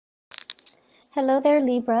Hello there,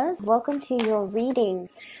 Libras. Welcome to your reading.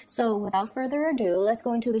 So without further ado, let's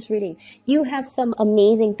go into this reading. You have some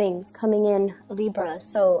amazing things coming in, Libra.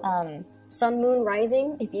 So Sun, Moon,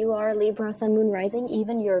 Rising. If you are Libra, Sun, Moon, Rising,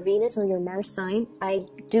 even your Venus or your Mars sign, I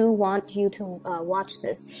do want you to watch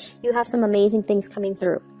this. You have some amazing things coming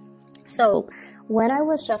through. So when I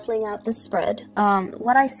was shuffling out the spread,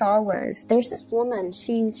 what I saw was there's this woman.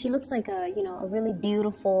 She looks like a really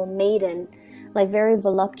beautiful maiden, like very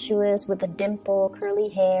voluptuous with a dimple, curly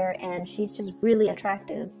hair, and she's just really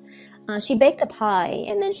attractive. She baked a pie,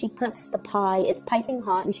 and then she puts the pie. It's piping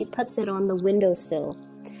hot, and she puts it on the windowsill.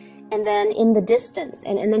 And then in the distance,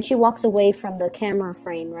 and then she walks away from the camera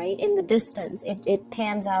frame, right? In the distance, it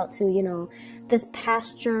pans out to, this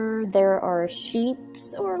pasture. There are sheep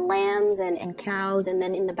or lambs and cows. And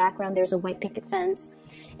then in the background, there's a white picket fence.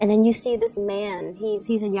 And then you see this man.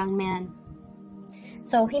 He's a young man.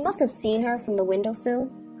 So he must have seen her from the windowsill.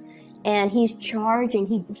 And he's charging.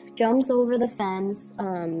 He jumps over the fence,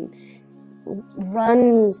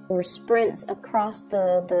 runs or sprints across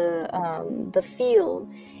the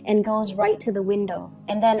field and goes right to the window.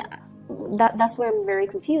 And then that's where I'm very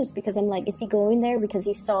confused, because I'm like, is he going there because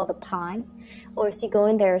he saw the pie, or is he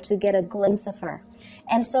going there to get a glimpse of her?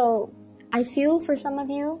 And so I feel for some of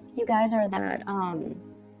you, you guys are that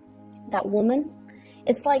woman.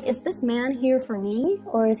 It's like, is this man here for me,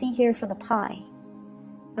 or is he here for the pie?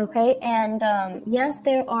 Okay, and yes,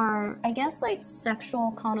 there are, I guess, like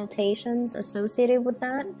sexual connotations associated with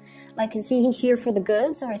that. Like, is he here for the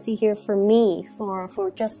goods, or is he here for me,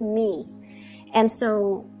 for just me? And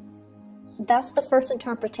so that's the first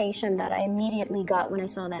interpretation that I immediately got when I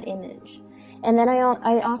saw that image. And then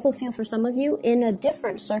I also feel for some of you in a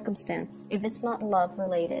different circumstance, if it's not love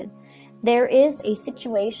related, there is a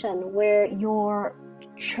situation where you're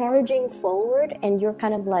charging forward and you're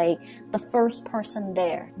kind of like the first person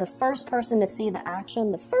there, the first person to see the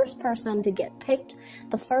action, the first person to get picked,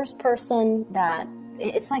 the first person that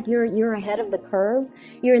it's like you're ahead of the curve,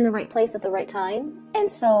 you're in the right place at the right time,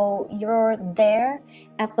 and so you're there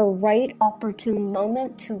at the right opportune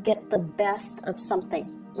moment to get the best of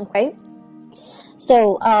something. Okay,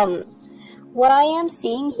 so what I am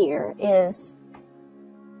seeing here is,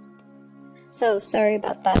 so sorry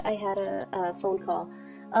about that, I had a phone call.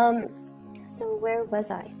 So where was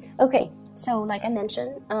I? Okay, so like I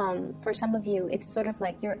mentioned, for some of you, it's sort of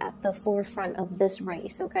like you're at the forefront of this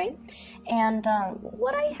race, okay? And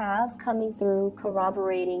what I have coming through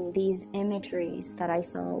corroborating these imageries that I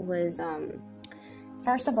saw was,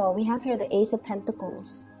 first of all, we have here the Ace of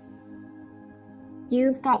Pentacles.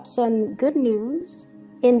 You've got some good news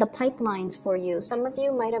in the pipelines for you. Some of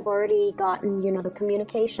you might have already gotten, the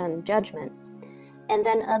communication, judgment. And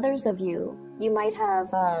then others of you, you might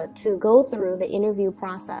have to go through the interview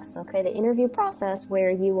process, okay? The interview process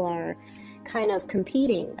where you are kind of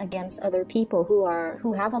competing against other people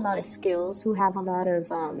who have a lot of skills, who have a lot of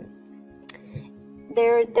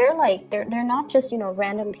they're not just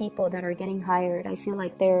random people that are getting hired. I feel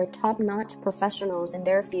like they're top-notch professionals in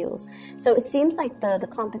their fields. So it seems like the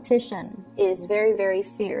competition is very, very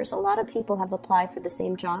fierce. A lot of people have applied for the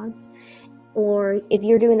same jobs. Or if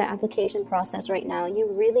you're doing the application process right now, you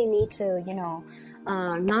really need to,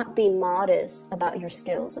 not be modest about your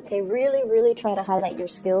skills, okay? Really, really try to highlight your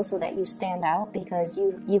skills so that you stand out, because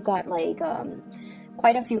you've got like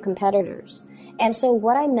quite a few competitors. And so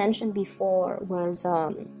what I mentioned before was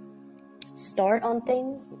start on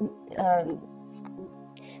things.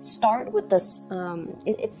 Start with this.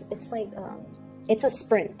 It's like. It's a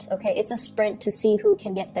sprint, okay? It's a sprint to see who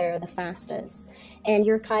can get there the fastest. And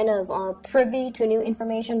you're kind of privy to new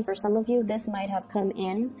information. For some of you, this might have come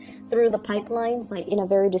in through the pipelines, like in a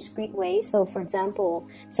very discreet way. So, for example,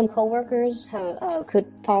 some coworkers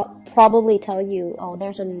could probably tell you, oh,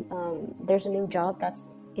 there's a new job that's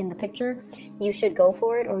in the picture, you should go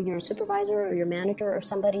for it, or your supervisor or your manager or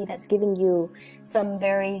somebody that's giving you some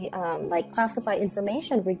very like classified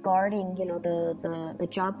information regarding the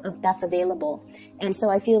job that's available. And so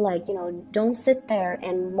I feel like don't sit there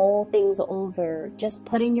and mull things over. Just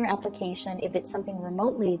put in your application. If it's something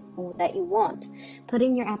remotely that you want, put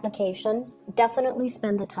in your application. Definitely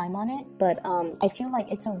spend the time on it, but I feel like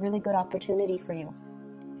it's a really good opportunity for you.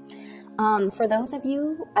 For those of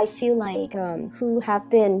you, I feel like who have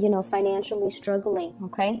been, financially struggling,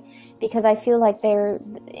 okay? Because I feel like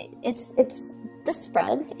it's the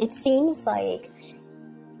spread. It seems like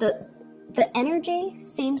the energy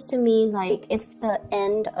seems to me like it's the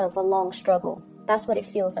end of a long struggle. That's what it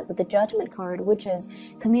feels like with the Judgment card, which is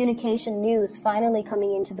communication news finally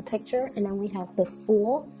coming into the picture. And then we have the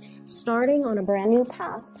Fool, starting on a brand new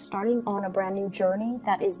path, starting on a brand new journey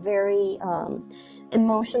that is very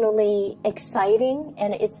emotionally exciting,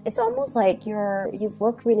 and it's almost like you've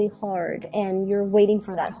worked really hard and you're waiting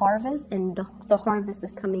for that harvest, and the harvest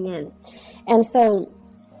is coming in. And so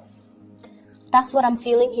that's what I'm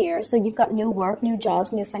feeling here. So you've got new work, new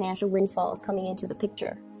jobs, new financial windfalls coming into the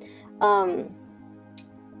picture.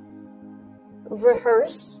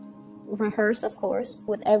 Rehearse, of course,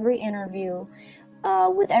 with every interview,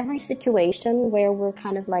 with every situation where we're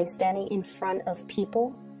kind of like standing in front of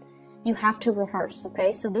people. You have to rehearse,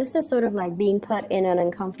 okay? So this is sort of like being put in an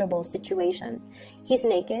uncomfortable situation. He's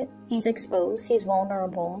naked, he's exposed, he's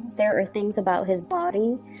vulnerable. There are things about his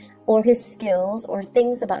body or his skills or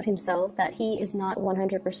things about himself that he is not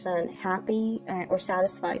 100% happy or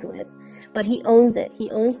satisfied with. But he owns it. He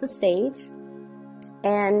owns the stage,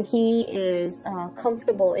 and he is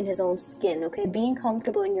comfortable in his own skin, okay? Being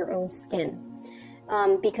comfortable in your own skin.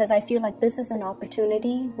 Because I feel like this is an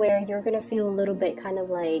opportunity where you're going to feel a little bit kind of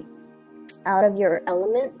like out of your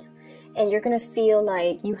element, and you're going to feel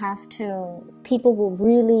like you have to, people will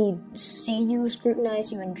really see you,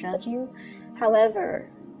 scrutinize you, and judge you. However,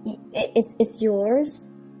 it's yours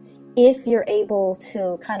if you're able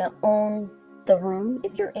to kind of own the room,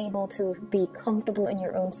 if you're able to be comfortable in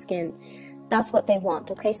your own skin. That's what they want,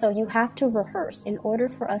 okay? So you have to rehearse. In order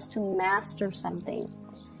for us to master something,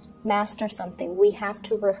 we have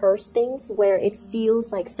to rehearse things where it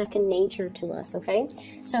feels like second nature to us, okay?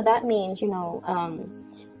 So that means, you know,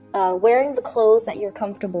 wearing the clothes that you're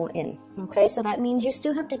comfortable in, okay? So that means you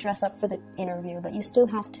still have to dress up for the interview, but you still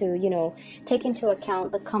have to, you know, take into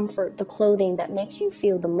account the comfort, the clothing that makes you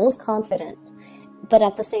feel the most confident. But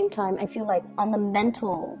at the same time, I feel like on the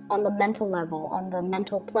mental level, on the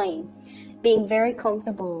mental plane, being very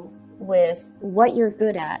comfortable with what you're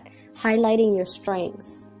good at, highlighting your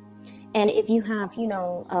strengths. And if you have, you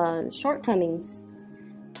know, shortcomings,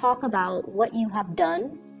 talk about what you have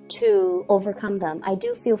done to overcome them. I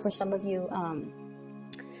do feel for some of you,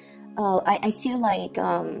 I feel like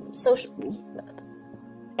social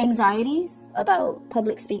anxieties about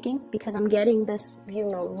public speaking, because I'm getting this, you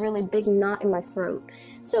know, really big knot in my throat.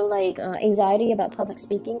 So like anxiety about public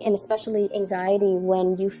speaking, and especially anxiety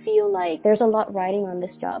when you feel like there's a lot riding on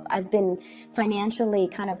this job. I've been financially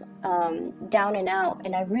kind of down and out,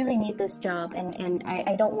 and I really need this job, and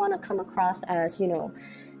I don't want to come across as, you know,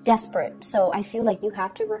 desperate. So I feel like you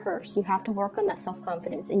have to rehearse, you have to work on that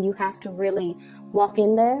self-confidence, and you have to really walk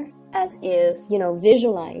in there as if, you know,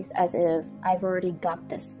 visualize as if I've already got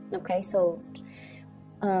this, okay? So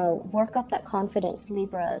work up that confidence,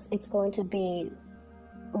 Libras. It's going to be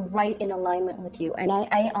right in alignment with you, and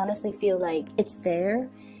I honestly feel like it's there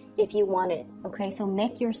if you want it, okay? So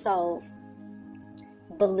make yourself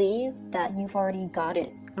believe that you've already got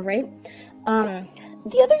it, all right?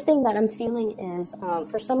 The other thing that I'm feeling is,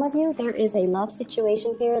 for some of you, there is a love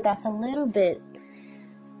situation here that's a little bit,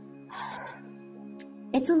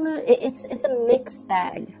 it's a mixed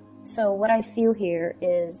bag. So what I feel here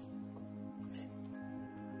is,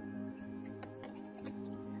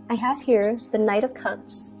 I have here the Knight of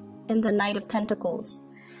Cups and the Knight of Pentacles.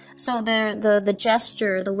 So the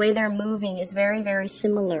gesture, the way they're moving is very, very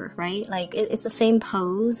similar, right? Like it's the same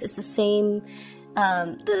pose, it's the same,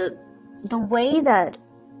 the way that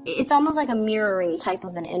it's almost like a mirroring type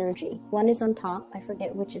of an energy. One is on top, I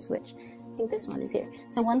forget which is which. I think this one is here.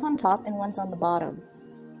 So one's on top and one's on the bottom.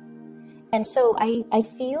 And so I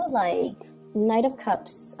feel like Knight of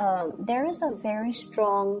Cups, there is a very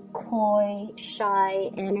strong, coy,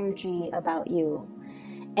 shy energy about you.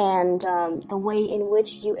 And the way in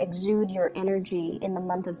which you exude your energy in the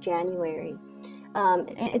month of January.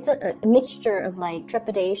 It's a mixture of like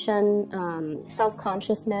trepidation,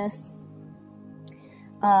 self-consciousness,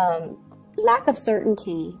 lack of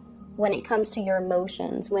certainty when it comes to your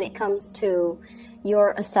emotions, when it comes to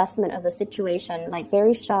your assessment of a situation, like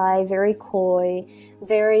very shy, very coy,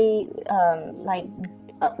 very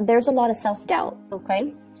there's a lot of self-doubt,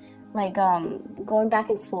 okay? Like going back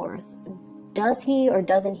and forth. Does he or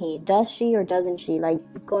doesn't he? Does she or doesn't she? Like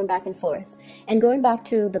going back and forth. And going back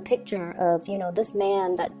to the picture of, you know, this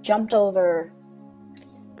man that jumped over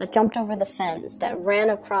the fence, that ran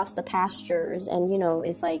across the pastures, and, you know,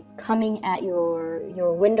 is like coming at your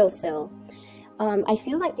windowsill. I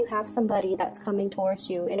feel like you have somebody that's coming towards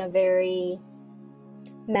you in a very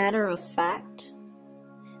matter of fact.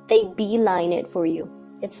 They beeline it for you.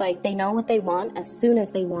 It's like they know what they want. As soon as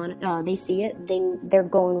they want, they see it, they're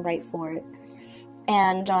going right for it.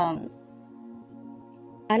 And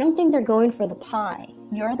I don't think they're going for the pie.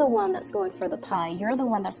 You're the one that's going for the pie. You're the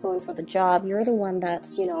one that's going for the job. You're the one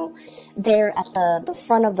that's, you know, there at the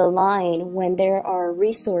front of the line when there are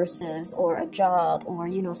resources or a job or,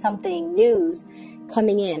 you know, something, news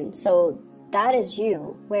coming in. So that is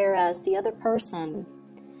you. Whereas the other person,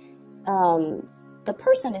 the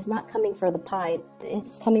person is not coming for the pie.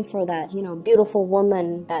 It's coming for that, you know, beautiful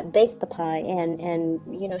woman that baked the pie, and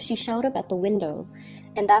you know, she showed up at the window,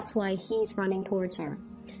 and that's why he's running towards her.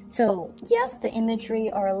 So yes, the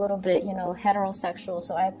imagery are a little bit, you know, heterosexual,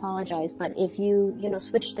 so I apologize. But if you, you know,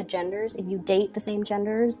 switch the genders, if you date the same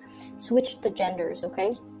genders, switch the genders,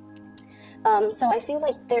 okay? So I feel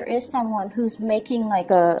like there is someone who's making like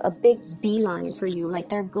a big beeline for you. Like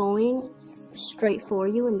they're going straight for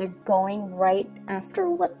you, and they're going right after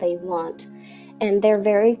what they want. And they're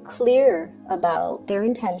very clear about their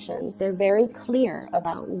intentions. They're very clear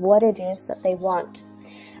about what it is that they want.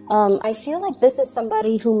 I feel like this is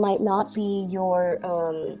somebody who might not be your,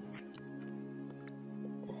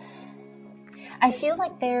 I feel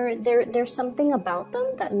like there's something about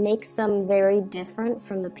them that makes them very different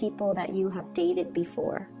from the people that you have dated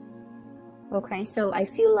before. Okay, so I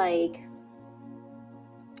feel like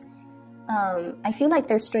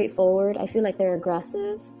they're straightforward. I feel like they're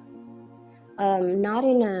aggressive. Not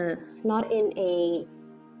in a,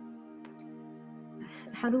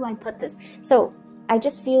 how do I put this? So I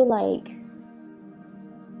just feel like,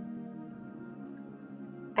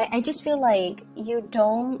 I just feel like you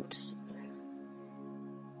don't.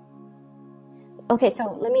 Okay,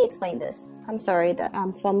 so let me explain this. I'm sorry that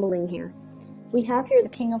I'm fumbling here. We have here the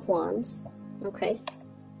King of Wands, okay?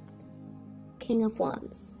 King of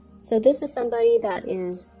Wands. So this is somebody that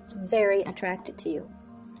is very attracted to you.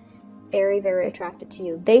 Very, very attracted to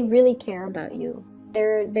you. They really care about you.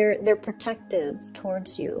 They're protective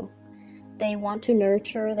towards you. They want to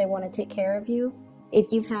nurture, they want to take care of you.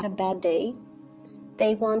 If you've had a bad day,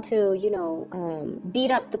 they want to, you know, beat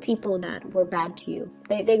up the people that were bad to you.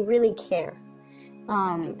 They really care.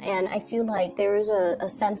 And I feel like there is a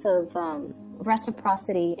sense of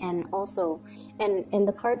reciprocity, and also, and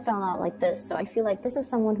the card fell out like this, so I feel like this is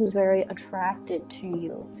someone who's very attracted to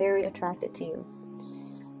you, very attracted to you.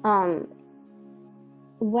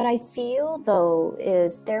 What I feel though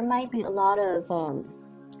is there might be a lot of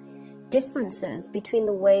differences between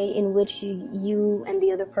the way in which you and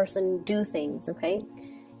the other person do things, okay?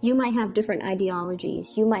 You might have different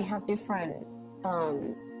ideologies, you might have different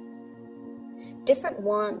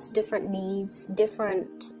wants, different needs,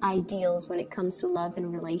 different ideals when it comes to love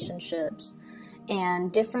and relationships,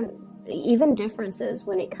 and even differences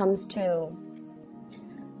when it comes to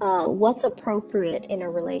what's appropriate in a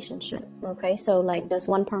relationship, okay? So like, does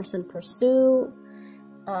one person pursue,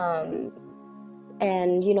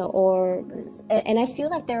 and you know, and I feel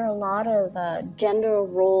like there are a lot of gender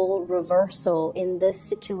role reversal in this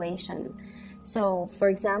situation. So, for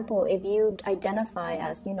example, if you identify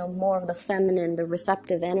as, you know, more of the feminine, the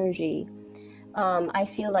receptive energy, I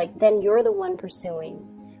feel like then you're the one pursuing.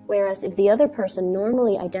 Whereas if the other person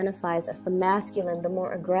normally identifies as the masculine, the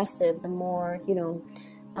more aggressive, the more, you know,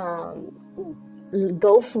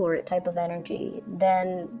 go for it type of energy,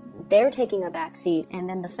 then they're taking a backseat, and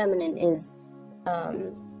then the feminine is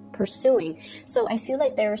pursuing. So I feel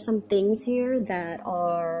like there are some things here that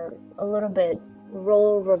are a little bit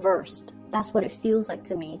role reversed. That's what it feels like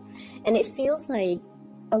to me. And it feels like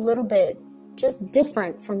a little bit just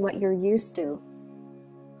different from what you're used to.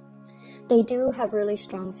 They do have really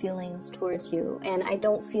strong feelings towards you, and I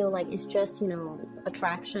don't feel like it's just, you know,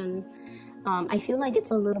 attraction. I feel like it's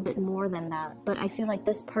a little bit more than that, but I feel like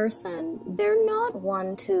this person, they're not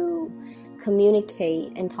one to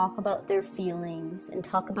communicate and talk about their feelings and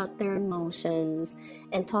talk about their emotions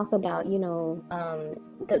and talk about, you know,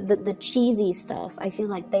 the cheesy stuff. I feel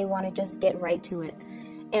like they want to just get right to it.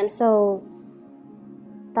 And so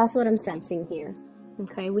that's what I'm sensing here.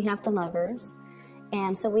 Okay, we have the Lovers,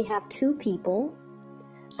 and so we have two people.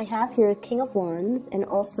 I have here King of Wands and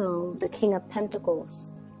also the King of Pentacles.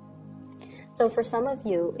 So for some of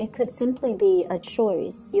you, it could simply be a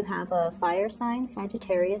choice. You have a fire sign,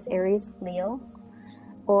 Sagittarius, Aries, Leo,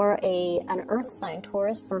 or an earth sign,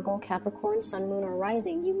 Taurus, Virgo, Capricorn, Sun, Moon, or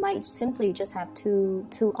Rising. You might simply just have two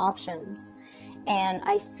options. And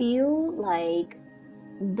I feel like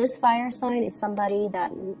this fire sign is somebody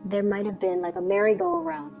that there might have been like a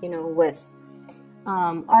merry-go-round, you know, with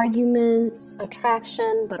arguments,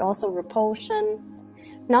 attraction, but also repulsion.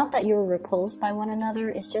 Not that you're repulsed by one another,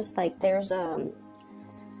 it's just like there's a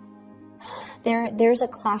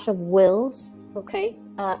clash of wills, okay?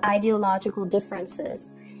 Ideological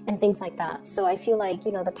differences and things like that. So I feel like,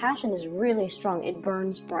 you know, the passion is really strong, it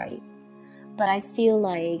burns bright. But I feel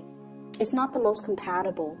like it's not the most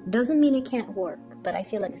compatible. Doesn't mean it can't work, but I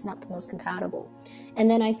feel like it's not the most compatible. And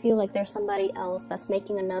then I feel like there's somebody else that's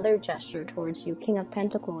making another gesture towards you. King of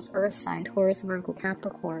Pentacles, Earth sign, Taurus, Virgo,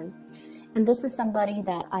 Capricorn. And this is somebody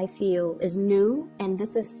that I feel is new, and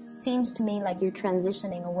seems to me like you're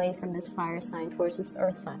transitioning away from this fire sign towards this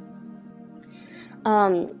earth sign.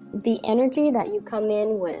 The energy that you come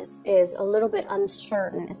in with is a little bit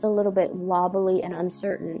uncertain. It's a little bit wobbly and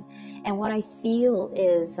uncertain. And what I feel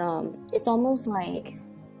is, it's almost like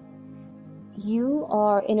you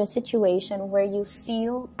are in a situation where you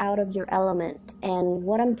feel out of your element. And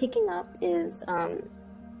what I'm picking up is,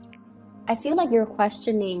 I feel like you're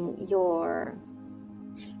questioning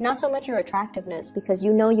not so much your attractiveness, because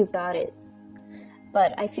you know you've got it,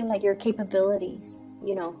 but I feel like your capabilities,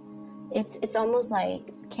 you know. It's almost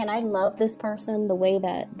like, can I love this person the way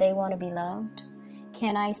that they want to be loved?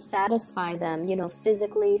 Can I satisfy them, you know,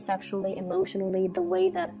 physically, sexually, emotionally, the way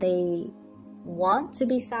that they want to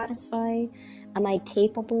be satisfied? Am I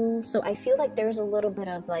capable? So I feel like there's a little bit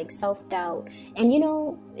of like self-doubt. And you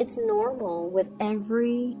know, it's normal with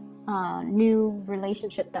every new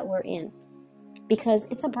relationship that we're in, because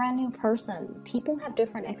it's a brand new person. People have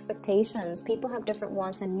different expectations. People have different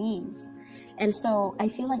wants and needs. And so I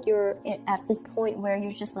feel like you're at this point where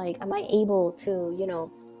you're just like, am I able to, you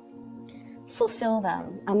know, fulfill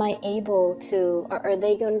them? Am I able to, are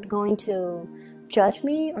they going to judge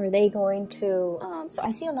me? Are they going to, so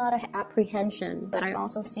I see a lot of apprehension, but I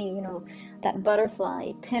also see, you know, that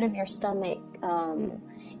butterfly pit of your stomach,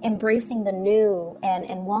 embracing the new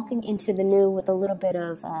and walking into the new with a little bit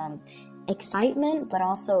of excitement, but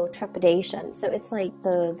also trepidation. So it's like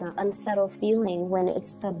the unsettled feeling when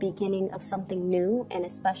it's the beginning of something new, and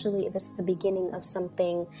especially if it's the beginning of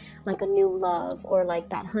something like a new love, or like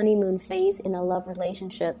that honeymoon phase in a love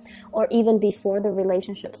relationship, or even before the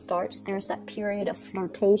relationship starts, there's that period of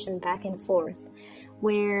flirtation back and forth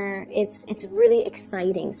where it's really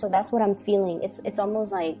exciting. So that's what I'm feeling. It's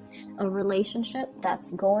almost like a relationship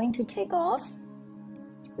that's going to take off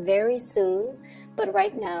very soon, but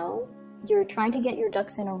right now you're trying to get your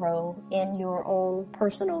ducks in a row in your own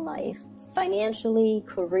personal life, financially,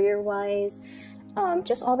 career-wise,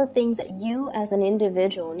 just all the things that you as an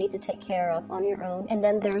individual need to take care of on your own. And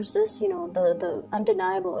then there's this, you know, the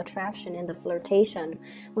undeniable attraction and the flirtation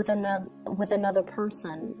with another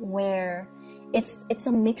person, where it's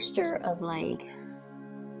a mixture of like,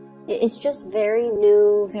 it's just very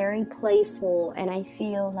new, very playful, and I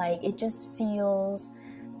feel like it just feels,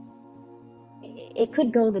 it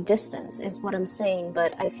could go the distance is what I'm saying,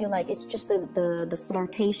 but I feel like it's just the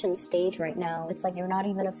flirtation stage right now. It's like you're not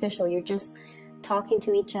even official, you're just talking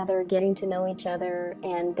to each other, getting to know each other,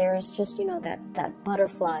 and there's just, you know, that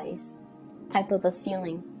butterflies type of a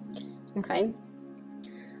feeling. Okay,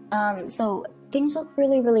 so things look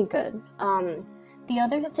really, really good. The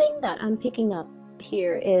other thing that I'm picking up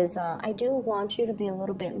here is I do want you to be a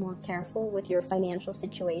little bit more careful with your financial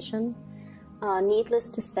situation. Needless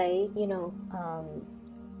to say, you know,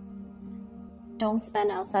 don't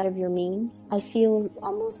spend outside of your means. I feel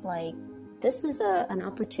almost like this is an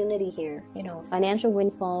opportunity here, you know, financial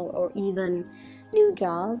windfall or even new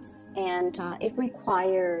jobs, and it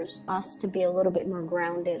requires us to be a little bit more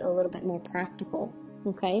grounded, a little bit more practical,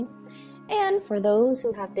 okay? And for those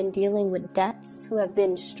who have been dealing with debts, who have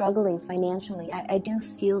been struggling financially, I do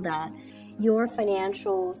feel that your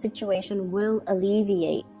financial situation will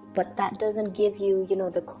alleviate, but that doesn't give you, you know,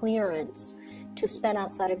 the clearance to spend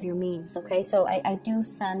outside of your means, okay? So I do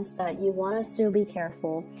sense that you want to still be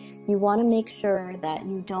careful. You want to make sure that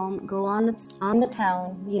you don't go on the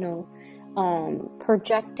town, you know,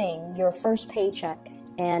 projecting your first paycheck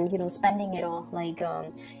and, you know, spending it all, like,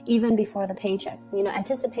 even before the paycheck, you know,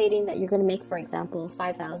 anticipating that you're going to make, for example,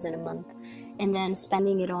 $5,000 a month, and then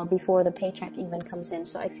spending it all before the paycheck even comes in.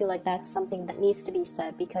 So I feel like that's something that needs to be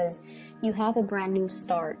said, because you have a brand new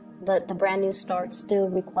start, but the brand new start still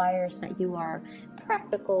requires that you are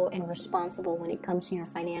practical and responsible when it comes to your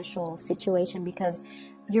financial situation, because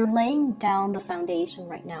you're laying down the foundation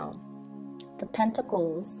right now. The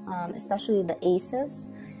pentacles, especially the aces,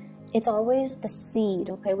 it's always the seed,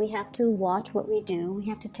 okay? We have to watch what we do. We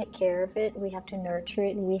have to take care of it. We have to nurture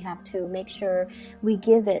it, and we have to make sure we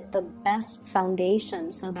give it the best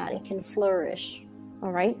foundation so that it can flourish,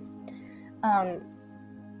 all right?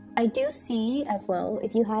 I do see as well,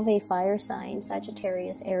 if you have a fire sign,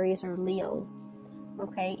 Sagittarius, Aries, or Leo,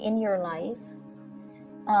 okay, in your life,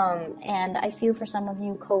 and I feel for some of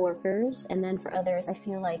you coworkers, and then for others, I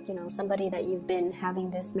feel like, you know, somebody that you've been having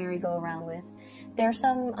this merry-go-round with, there's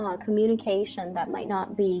some communication that might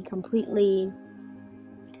not be completely,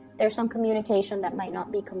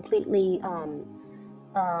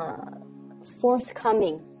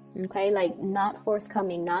 forthcoming, okay, like not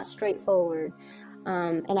forthcoming, not straightforward.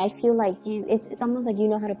 And I feel like it's almost like you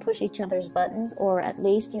know how to push each other's buttons, or at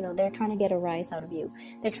least, you know, they're trying to get a rise out of you.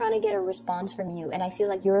 They're trying to get a response from you. And I feel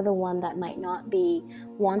like you're the one that might not be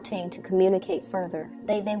wanting to communicate further.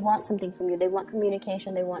 They want something from you. They want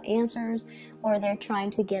communication. They want answers, or they're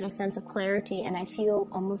trying to get a sense of clarity. And I feel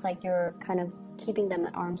almost like you're kind of keeping them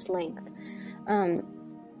at arm's length.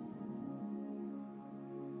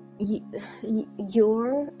 If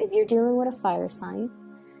you're dealing with a fire sign,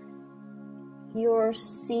 you're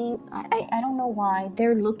seeing, I don't know why,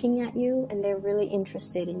 they're looking at you and they're really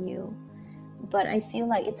interested in you. But I feel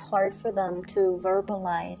like it's hard for them to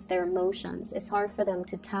verbalize their emotions. It's hard for them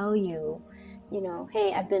to tell you, you know,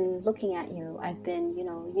 hey, I've been looking at you. I've been, you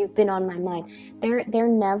know, you've been on my mind. They're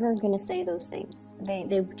never going to say those things.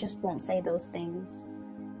 They just won't say those things.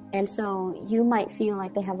 And so you might feel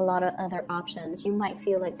like they have a lot of other options. You might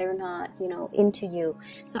feel like they're not, you know, into you.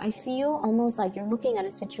 So I feel almost like you're looking at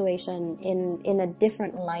a situation in a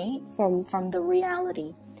different light from the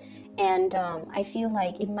reality. And I feel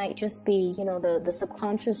like it might just be, you know, the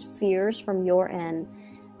subconscious fears from your end.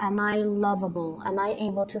 Am I lovable? Am I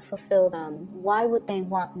able to fulfill them? Why would they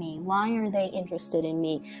want me? Why are they interested in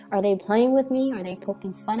me? Are they playing with me? Are they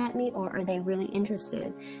poking fun at me? Or are they really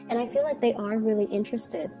interested? And I feel like they are really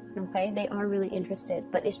interested, okay? They are really interested.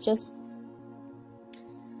 But it's just,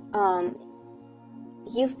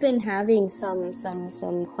 you've been having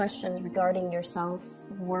some questions regarding your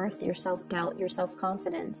self-worth, your self-doubt, your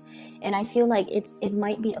self-confidence. And I feel like it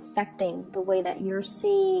might be affecting the way that you're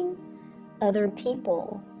seeing other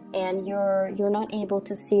people. And you're not able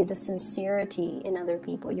to see the sincerity in other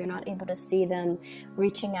people. You're not able to see them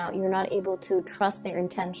reaching out. You're not able to trust their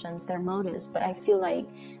intentions, their motives. But I feel like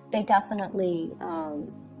they definitely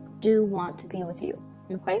do want to be with you.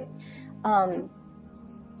 Okay?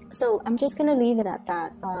 So I'm just gonna leave it at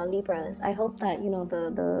that, Libras. I hope that, you know,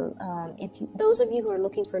 those of you who are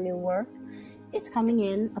looking for new work, it's coming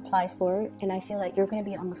in. Apply for it, and I feel like you're gonna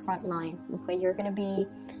be on the front line. Okay, you're gonna be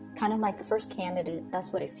kind of like the first candidate.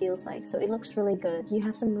 That's what it feels like. So it looks really good. You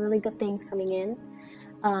have some really good things coming in.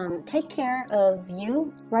 Take care of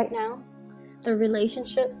you right now.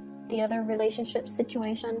 The other relationship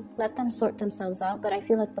situation, let them sort themselves out. But I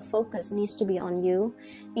feel like the focus needs to be on you,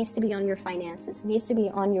 needs to be on your finances, needs to be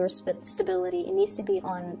on your stability. It needs to be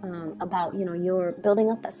on about, you know, your building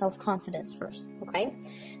up that self-confidence first. Okay,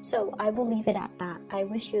 so I will leave it at that. I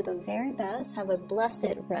wish you the very best. Have a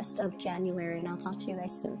blessed rest of January, and I'll talk to you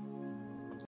guys soon.